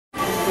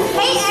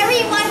Hey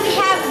everyone, we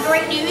have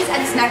great news at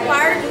the snack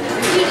bar.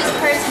 We just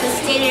purchased the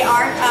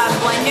state-of-the-art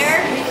blender,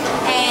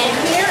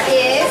 and here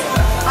is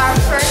our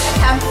first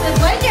attempt at the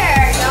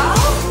blender,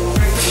 y'all.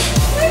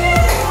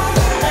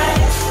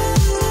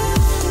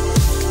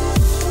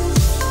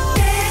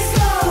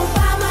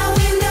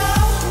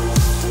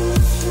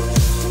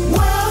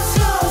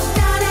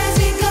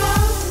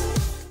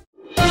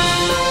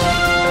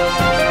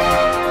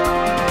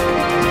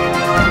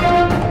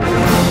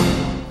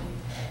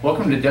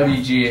 Welcome to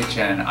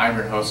WGHN. I'm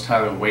your host,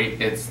 Tyler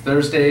Waite. It's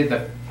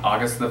Thursday,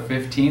 August the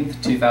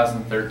 15th,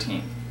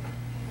 2013.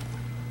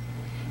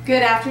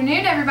 Good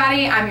afternoon,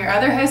 everybody. I'm your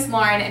other host,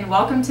 Lauren, and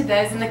welcome to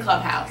Those in the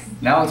Clubhouse.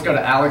 Now let's go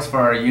to Alex for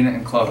our unit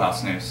and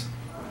clubhouse news.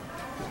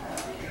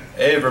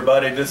 Hey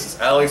everybody, this is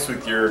Alex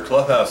with your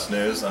clubhouse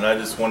news, and I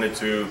just wanted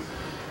to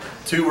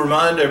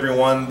remind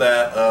everyone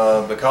that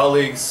the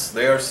colleagues,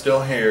 they are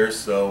still here,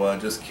 so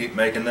just keep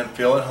making them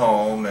feel at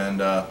home,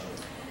 and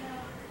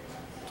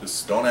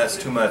just don't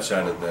ask too much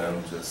out of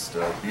them. Just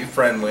be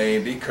friendly,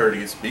 be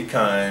courteous, be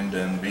kind,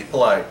 and be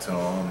polite to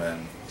them,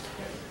 and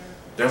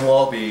then we'll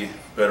all be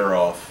better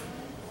off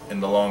in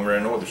the long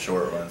run or the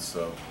short run.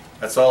 So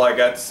that's all I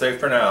got to say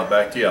for now.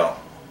 Back to y'all.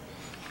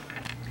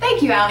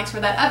 Thank you, Alex, for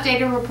that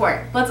updated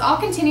report. Let's all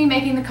continue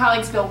making the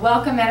colleagues feel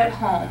welcome and at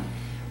home.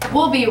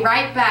 We'll be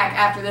right back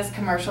after this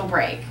commercial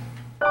break.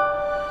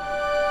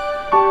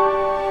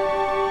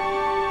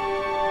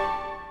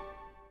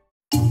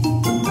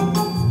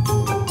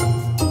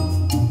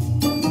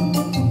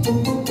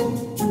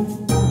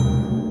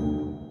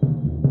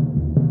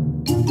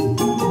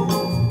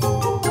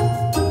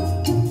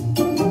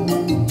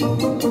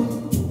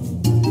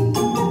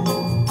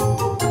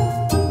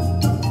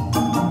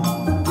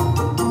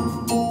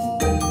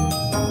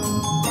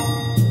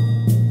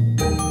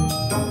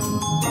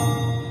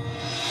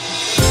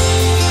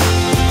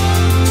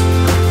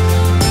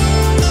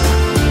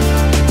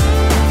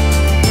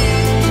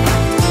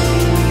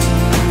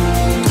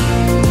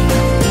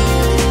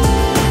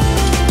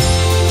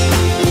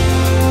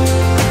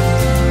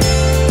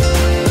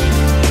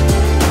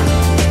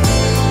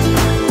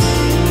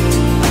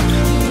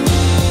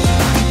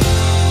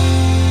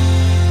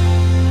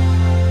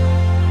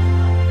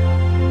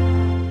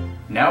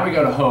 Now we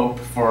go to Hope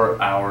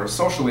for our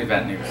social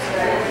event news.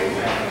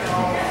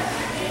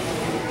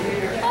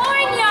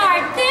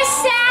 Barnyard this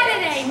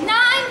Saturday, 9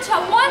 to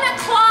 1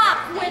 o'clock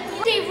with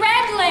the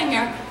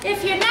Redlinger.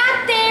 If you're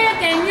not there,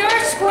 then you're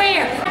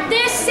square.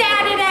 This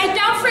Saturday,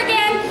 don't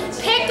forget,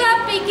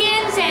 pickup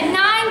begins at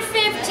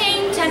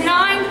 9:15 to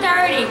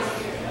 9:30.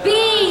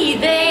 Be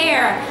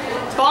there.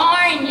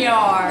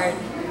 Barnyard.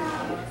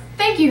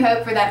 Thank you,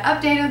 Hope, for that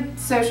updated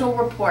social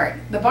report.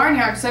 The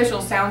Barnyard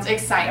Social sounds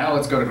exciting. Now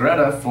let's go to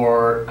Greta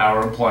for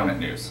our employment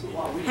news.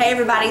 Hey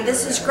everybody,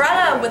 this is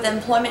Greta with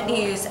Employment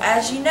News.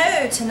 As you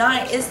know,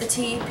 tonight is the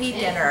TEP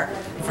dinner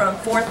from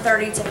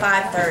 4:30 to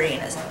 5:30,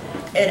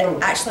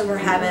 and actually we're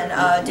having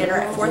dinner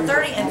at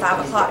 4:30 and 5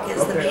 o'clock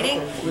is the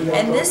meeting.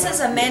 And this is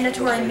a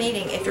mandatory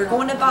meeting. If you're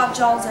going to Bob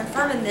Jones and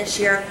Furman this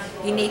year,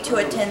 you need to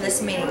attend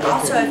this meeting.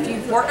 Also, if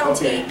you've worked on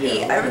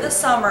TEP over the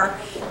summer,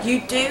 you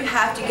do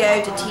have to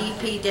go to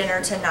TEP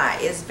dinner tonight.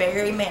 It's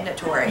very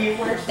mandatory.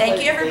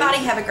 Thank you everybody.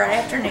 Have a great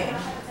afternoon.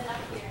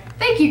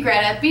 Thank you,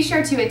 Greta. Be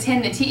sure to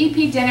attend the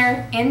TEP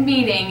dinner and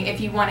meeting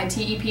if you want a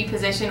TEP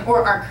position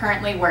or are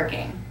currently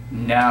working.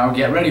 Now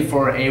get ready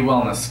for a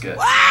wellness skit.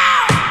 Wow,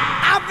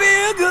 I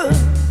feel good.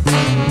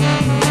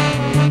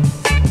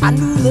 I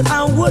knew that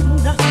I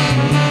wouldn't.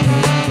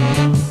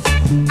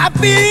 I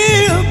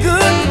feel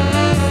good.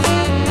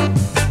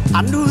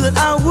 I knew that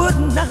I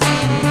wouldn't.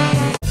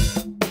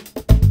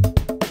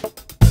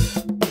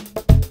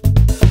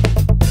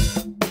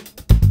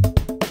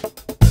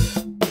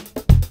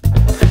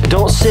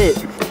 Don't sit,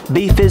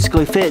 be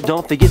physically fit.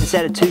 Don't forget this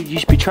attitude you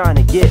should be trying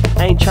to get.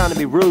 I ain't trying to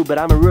be rude, but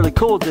I'm a really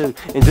cool dude.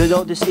 And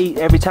don't just eat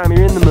every time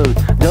you're in the mood.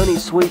 Don't eat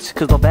sweets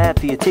cause they're bad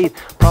for your teeth.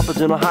 Proper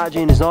dental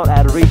hygiene is not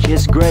out of reach,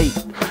 it's great.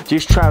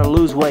 Just try to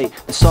lose weight.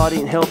 The start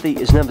eating healthy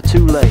is never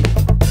too late.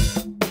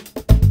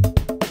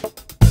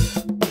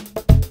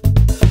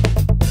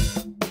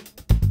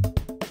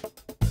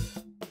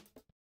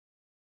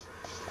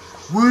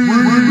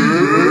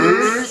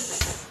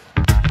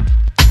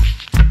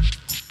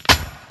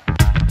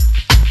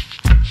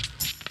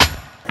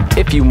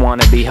 If you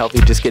wanna be healthy,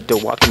 just get to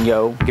walking,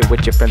 yo. Get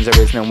with your friends, there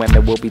is no when they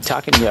will be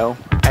talking, yo.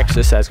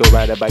 Exercise, go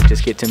ride a bike,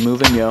 just get to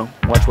moving, yo.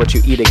 Watch what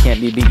you eat, it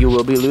can't be beat, you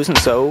will be losing.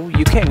 So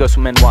you can't go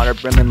swim in water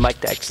brimming like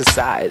to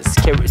exercise.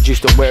 Carrot juice,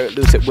 don't wear it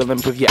loose, it will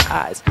improve your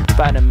eyes.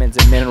 Vitamins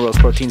and minerals,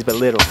 proteins, but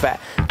little fat.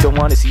 Don't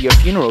wanna see your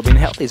funeral, being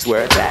healthy is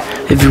where it's at.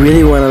 If you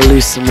really wanna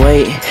lose some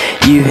weight,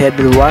 you had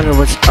better watch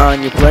what's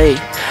on your plate.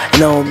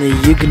 And only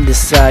you can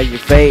decide your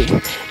fate.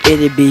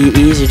 It'd be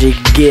easier to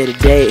get a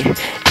date.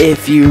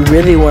 If you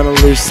really wanna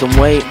lose some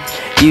weight,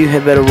 you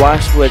had better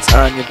watch what's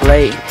on your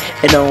plate.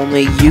 And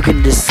only you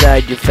can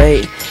decide your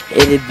fate.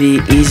 It'd be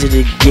easier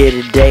to get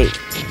a date.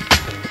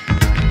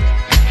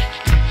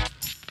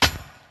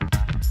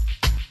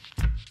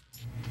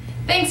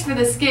 Thanks for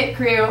the skit,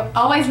 crew.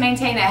 Always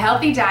maintain a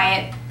healthy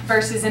diet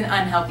versus an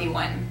unhealthy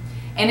one.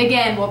 And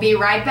again, we'll be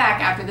right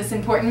back after this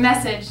important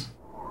message.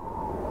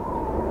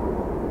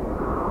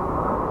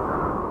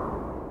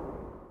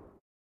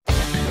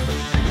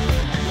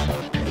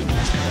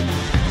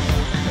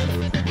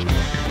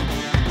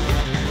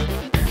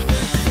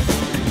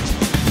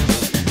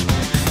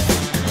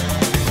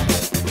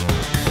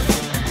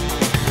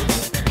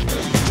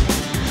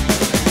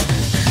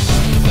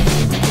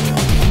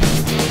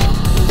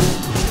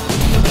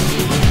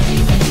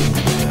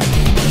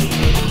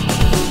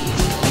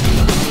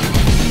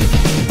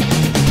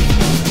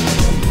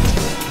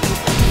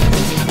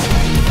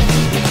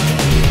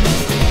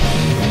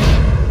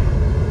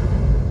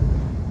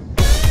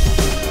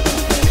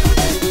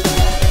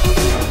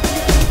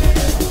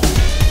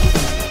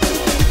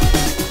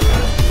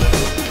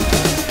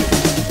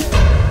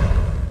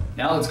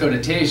 Now let's go to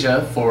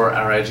Tasia for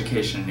our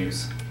education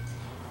news.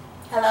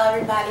 Hello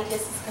everybody,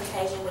 this is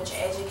Contagion with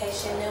your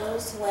education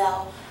news.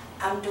 Well,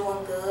 I'm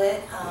doing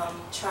good,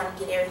 trying to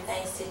get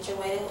everything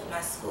situated with my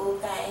school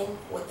thing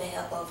with the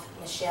help of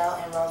Michelle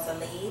and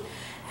Rosalie.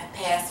 I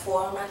passed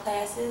 4 of my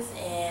classes,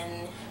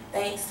 and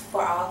thanks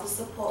for all the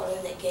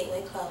supporters at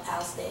Gateway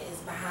Clubhouse that is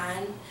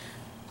behind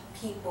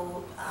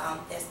people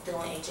that's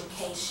doing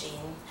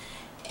education.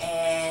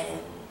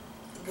 And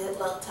good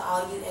luck to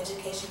all you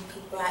education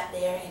people out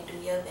there, and do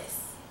your best.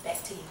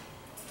 Back to you.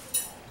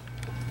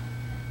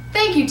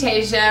 Thank you,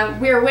 Tasia.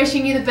 We're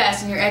wishing you the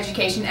best in your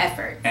education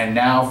effort. And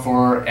now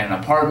for an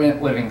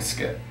apartment living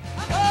skit.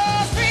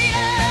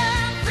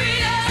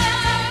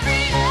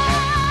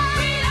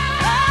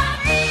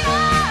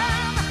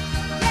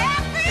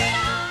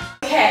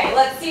 Okay,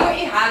 let's see what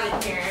you have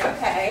in here.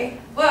 Okay.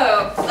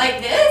 Whoa, like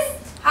this?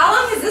 How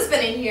long has this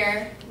been in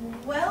here?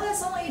 Well,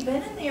 it's only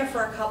been in there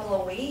for a couple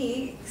of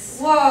weeks.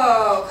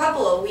 Whoa, a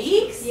couple of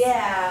weeks?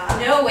 Yeah.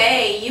 No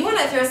way. You want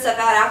to throw stuff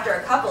out after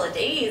a couple of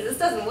days. This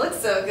doesn't look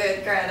so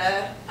good,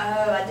 Greta.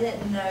 Oh, I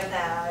didn't know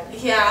that.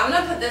 Yeah, I'm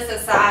going to put this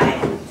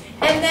aside.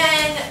 And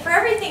then for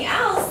everything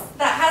else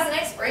that has an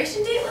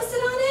expiration date listed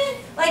on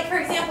it, like for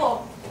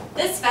example,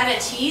 this feta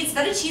cheese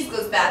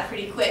goes bad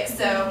pretty quick,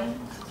 so.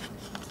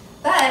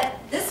 But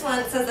this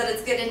one says that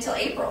it's good until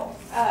April.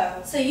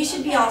 Oh. So you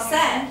should be all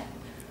set.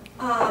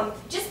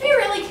 Just be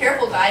really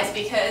careful, guys,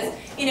 because,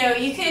 you know,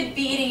 you could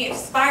be eating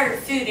expired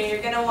food and you're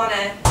going to want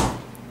to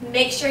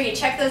make sure you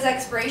check those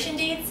expiration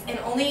dates and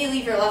only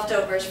leave your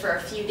leftovers for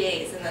a few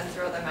days and then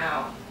throw them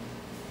out.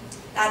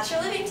 That's your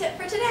living tip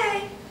for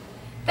today.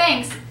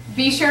 Thanks.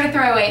 Be sure to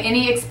throw away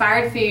any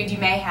expired food you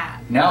may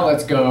have. Now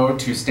let's go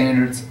to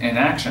standards in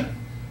action.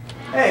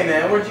 Hey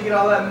man, where'd you get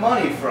all that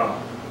money from?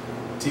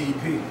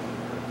 TEP.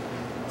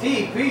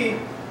 TEP?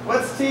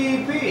 What's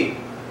TEP?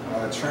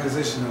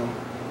 Transitional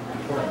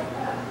employment.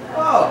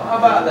 Oh, how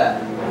about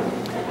that?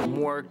 I'm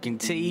working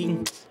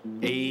TEP.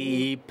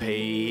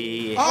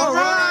 All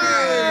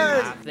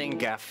right! I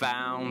think I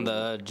found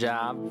the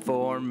job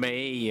for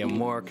me. I'm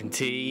working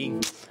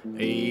TEP.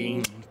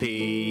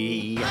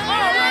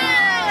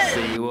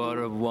 See what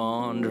a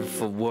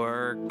wonderful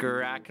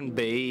worker I can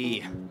be.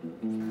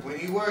 When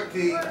you work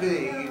TEP,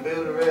 you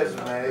build a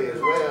resume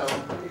as well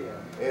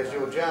as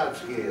your job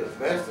skills.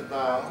 Best of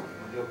all,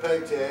 your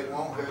paycheck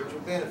won't hurt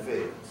your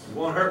benefits. You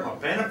won't hurt my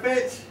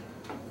benefits?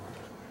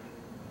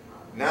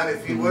 Not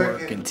if you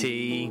working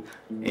TEP.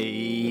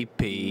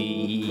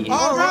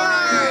 All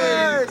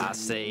right! I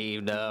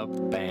saved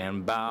up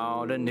and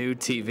bought a new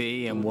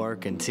TV. I'm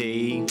working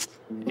TEP.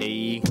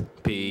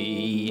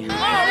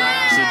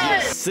 So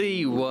just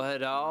see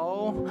what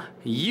all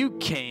you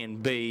can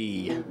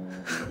be.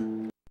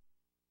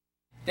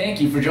 Thank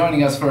you for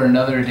joining us for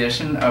another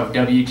edition of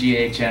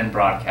WGHN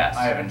Broadcast.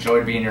 I have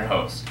enjoyed being your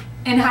host.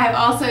 And I have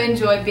also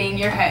enjoyed being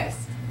your host.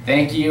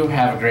 Thank you.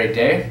 Have a great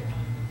day.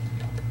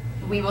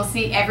 We will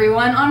see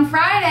everyone on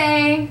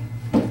Friday.